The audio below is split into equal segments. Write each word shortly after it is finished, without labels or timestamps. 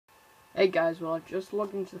Hey guys, well I just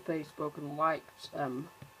logged into Facebook and liked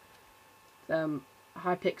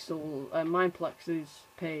Hypixel Mineplex's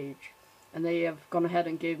page, and they have gone ahead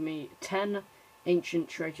and gave me 10 ancient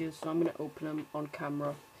treasures, so I'm going to open them on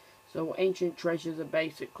camera. So ancient treasures are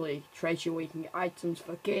basically treasure where you can get items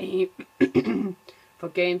for for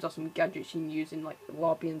games or some gadgets you can use in like the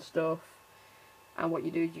lobby and stuff. And what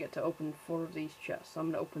you do is you get to open 4 of these chests. So I'm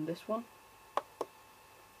going to open this one,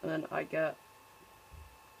 and then I get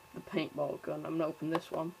the paintball gun. I'm going to open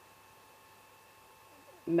this one.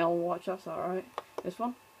 Melon watch, that's alright. This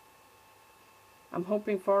one. I'm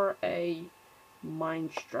hoping for a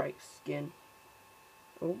Mind Strike skin.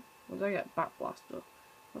 Oh, what did I get? Bat Blaster.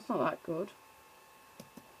 That's not that good.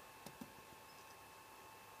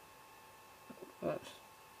 Let's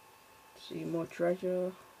see, more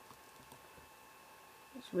treasure.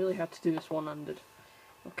 It's really hard to do this one-handed.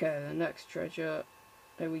 Okay, the next treasure.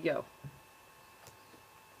 There we go.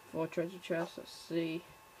 4 treasure chests. Let's see.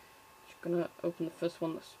 Just gonna open the first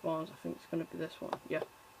one that spawns. I think it's gonna be this one. Yeah. So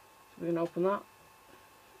we're gonna open that.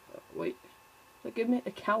 Wait. So give me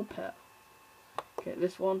a cow pet. Okay,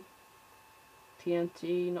 this one.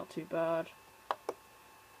 TNT, not too bad.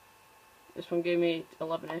 This one gave me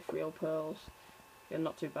 11 ethereal pearls. Again,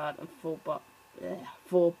 not too bad. And 4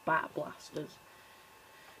 bat blasters.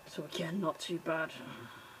 So again, not too bad.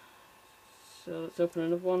 So let's open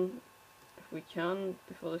another one if we can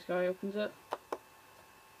before this guy opens it.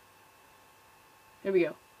 Here we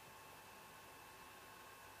go.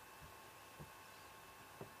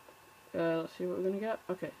 Let's see what we're gonna get.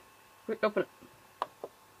 Okay, quick, open it.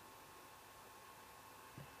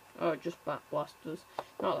 Oh, just bat blasters.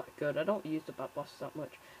 Not that good. I don't use the bat blasters that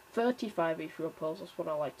much. 35 ethereal pearls. That's what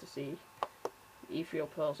I like to see. Ethereal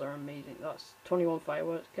pearls are amazing. That's 21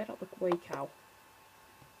 fireworks. Get out the way, cow.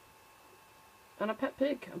 And a pet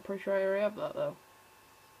pig. I'm pretty sure I already have that though.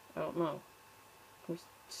 I don't know. Can we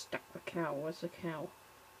stack the cow? Where's the cow?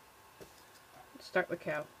 Stack the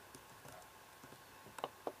cow.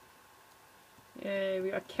 Yay, we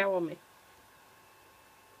got a cow on me.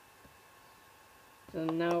 So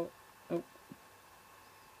now, oh,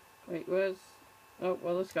 wait, where's, oh,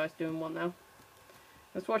 well this guy's doing one now.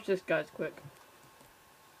 Let's watch this guy's quick.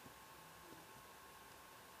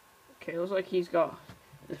 Okay, looks like he's got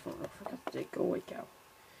this one. Oh, for God's sake, go away, cow.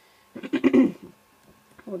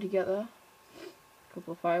 What do you get there? A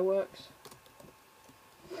couple of fireworks.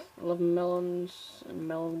 11 melons, and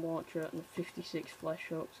melon launcher, and 56 flesh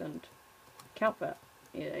hooks, and cow pet.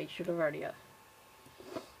 Yeah, he should have already had.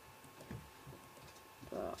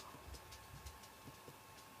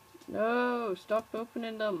 No, stop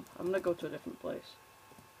opening them. I'm gonna go to a different place.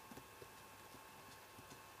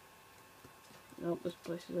 Nope, this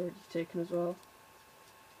place is already taken as well.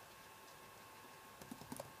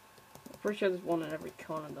 I'm pretty sure there's one in every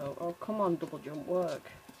corner though. Oh, come on, double jump, work.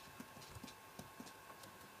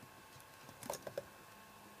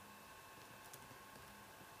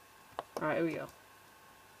 Alright, here we go.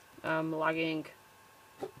 I'm lagging.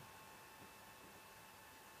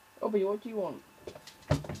 Obi, what do you want?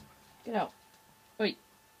 Get out. Wait.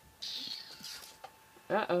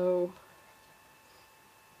 Uh-oh.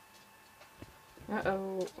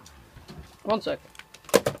 Uh-oh. 1 sec.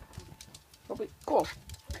 Obi, go on.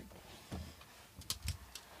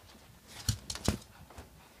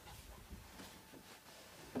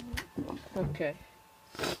 Okay.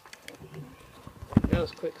 That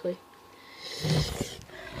was quickly.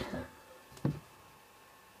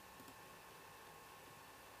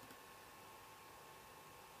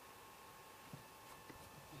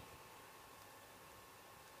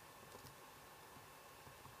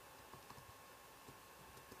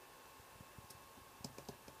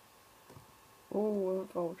 Oh,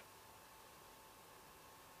 gold.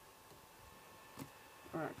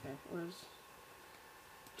 Alright, okay, where's...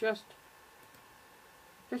 Chest.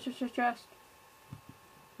 Chest.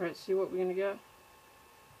 Alright, see what we're gonna get.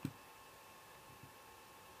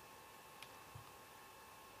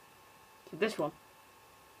 This one.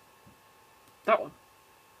 That one.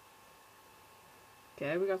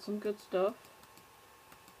 Okay, we got some good stuff.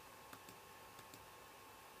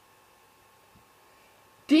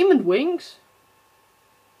 Demon wings?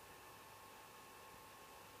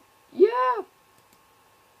 Yeah!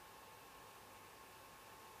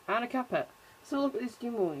 And a cat pet. So look at these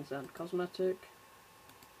demon wings then. Cosmetic.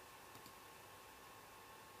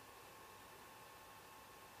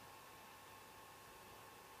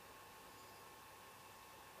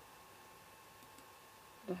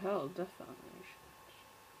 The hell, death animations.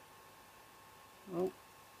 Oh,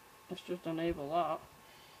 let's just enable that.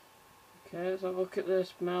 Okay, let's have a look at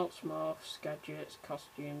this. Mounts, morphs, gadgets,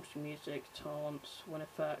 costumes, music, taunts, win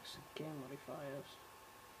effects, game modifiers.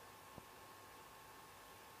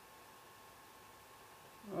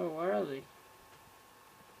 Oh, where are they?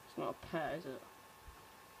 It's not a pet, is it?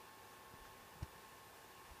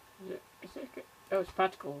 Is it? Oh, it's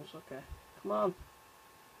particles, okay. Come on.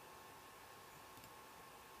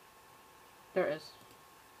 There it is.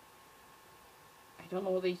 I don't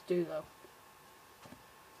know what these do though.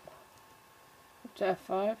 Up to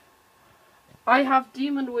F5. I have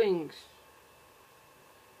demon wings!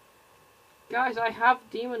 Guys, I have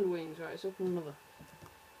demon wings. Right, let's open another.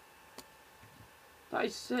 That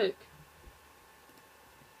is sick.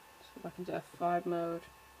 Let's go back into F5 mode.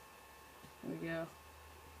 There we go.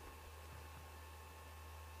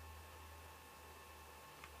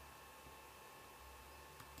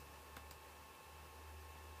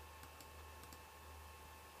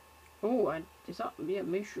 Oh, is that me a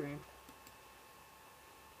mushroom?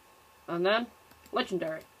 And then,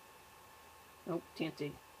 legendary. Nope,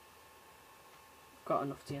 TNT. Got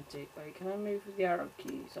enough TNT. Wait, can I move with the arrow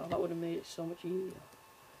keys? Oh, that would have made it so much easier.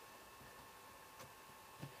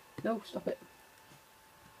 No, stop it.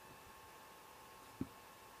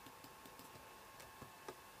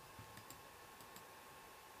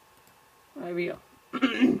 There we go.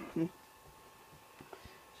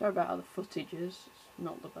 Sorry about how the footage is. It's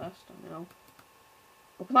not the best, I know.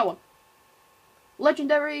 Open that one.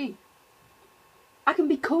 Legendary! I can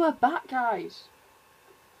become a bat, guys!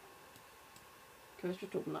 Okay, let's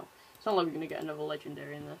just open that. It's not like we're going to get another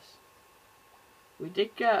legendary in this. We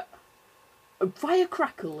did get a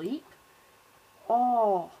firecracker leap.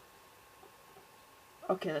 Oh!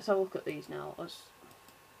 Okay, let's have a look at these now. Let's...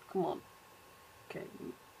 Come on. Okay,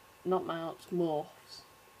 not mounts, morphs.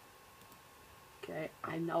 Okay,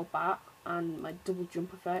 I'm now bat, and my double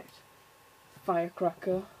jump effect.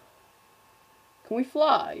 Firecracker. Can we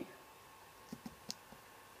fly?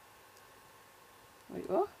 Wait,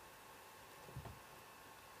 what?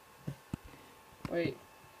 Wait.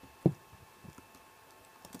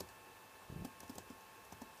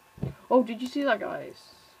 Oh, did you see that,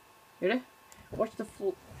 guys? Ready? Watch the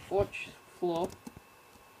floor.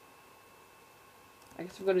 I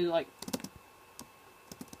guess I've got to like.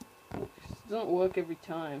 It doesn't work every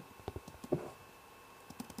time.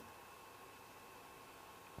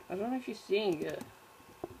 I don't know if you're seeing it.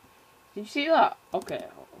 Did you see that? Okay,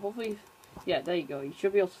 hopefully. Yeah, there you go. You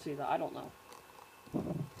should be able to see that. I don't know.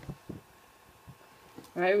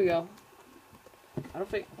 Right, here we go. I don't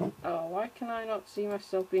think... Oh, why can I not see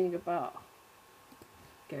myself being a bat?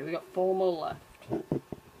 Okay, we got 4 more left.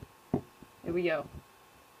 Here we go.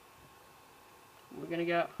 We're gonna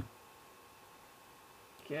get...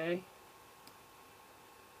 Okay.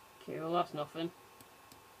 Okay, well that's nothing.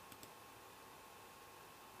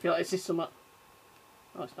 I feel like this is something...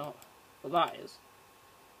 No, it's not. But that is.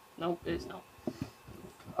 No, it's not.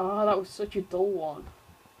 Oh, that was such a dull one.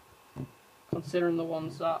 Considering the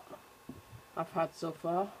ones that I've had so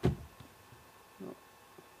far.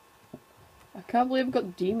 I can't believe I've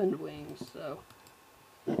got demon wings, so.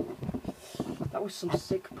 That was some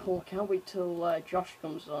sick pull. I can't wait till Josh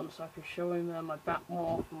comes on so I can show him my bat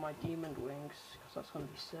morph and my demon wings, because that's going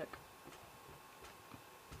to be sick.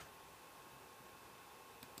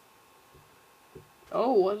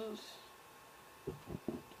 Oh, what is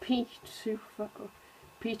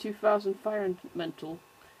P2000 Fire Mental.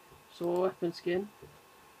 So a weapon skin.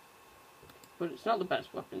 But it's not the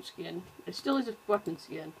best weapon skin. It still is a weapon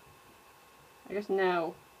skin. I guess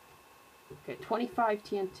now. Okay, 25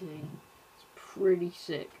 TNT. It's pretty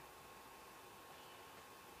sick.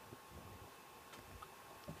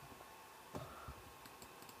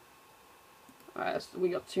 Alright, we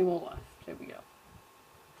got 2 more left. Here we go.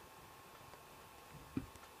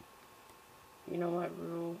 You know my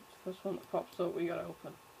rule. First one that pops up, we gotta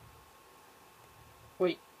open.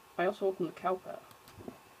 Wait, I also opened the cow pet.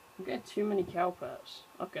 I'm getting too many cow pets.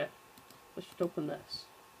 Okay, let's just open this.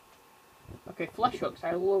 Okay, flesh hooks.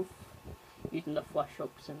 I love using the flesh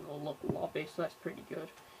hooks in the lobby, so that's pretty good.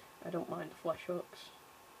 I don't mind the flesh hooks.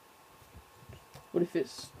 What if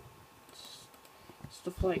it's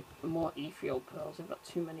stuff like more Ethiopia pearls? I've got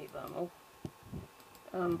too many of them. Oh.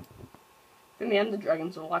 I think the Ender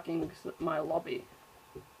Dragons are lagging my lobby.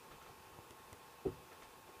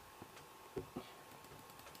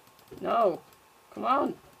 No, come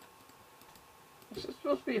on. This is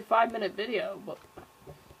supposed to be a 5-minute video, but it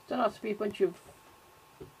turned out to be a bunch of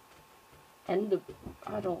I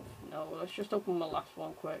don't know. Let's just open my last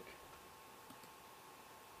one quick.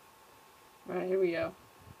 Right, here we go.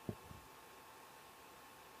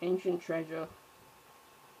 Ancient treasure.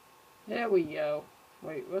 There we go.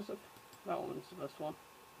 Wait, where's the... That one's this one.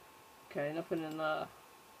 Okay, nothing in there.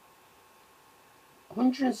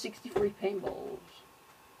 163 paintballs.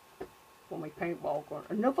 For my paintball gun.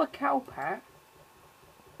 Another cow pack.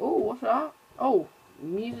 Oh, what's that? Oh,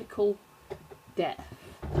 musical death.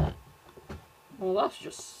 Well, that's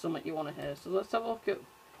just something you want to hear. So let's have a look at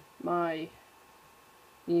my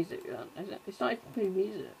music then. It's not even my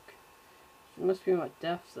music. It must be my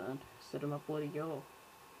death then, instead of my bloody go.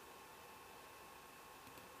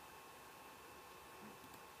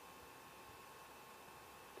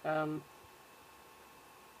 I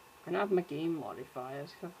have my game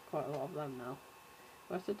modifiers. I have quite a lot of them now.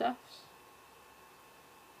 Where's the deaths?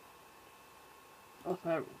 Oh,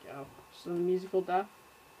 there we go. So the musical death.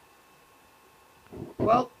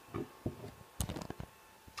 Well,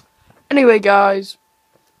 anyway guys,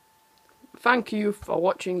 thank you for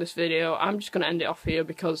watching this video. I'm just going to end it off here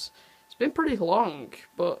because it's been pretty long,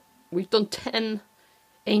 but we've done 10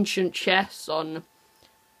 ancient chests on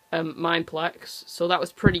mineplex, so that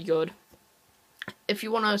was pretty good. If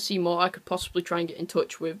you want to see more, I could possibly try and get in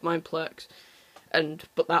touch with mineplex,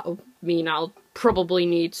 but that'll mean I'll probably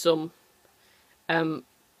need some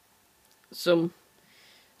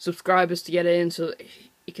subscribers to get in, so that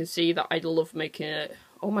you can see that I love making it.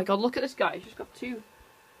 Oh my god, look at this guy! He's just got two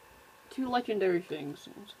legendary things.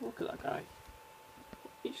 Let's look at that guy.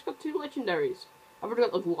 He just got 2 legendaries. I've already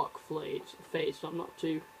got the lock phase, so I'm not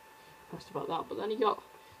too pressed about that. But then he got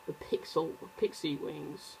the pixie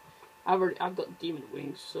wings. I've got demon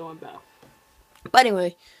wings, so I'm better. But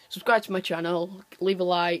anyway, subscribe to my channel, leave a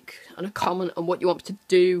like and a comment on what you want me to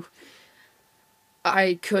do.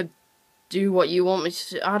 I could do what you want me to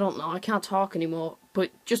do. I don't know, I can't talk anymore.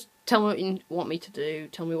 But just tell me what you want me to do.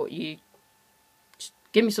 Tell me what you... Just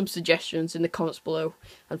give me some suggestions in the comments below.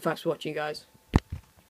 And thanks for watching, guys.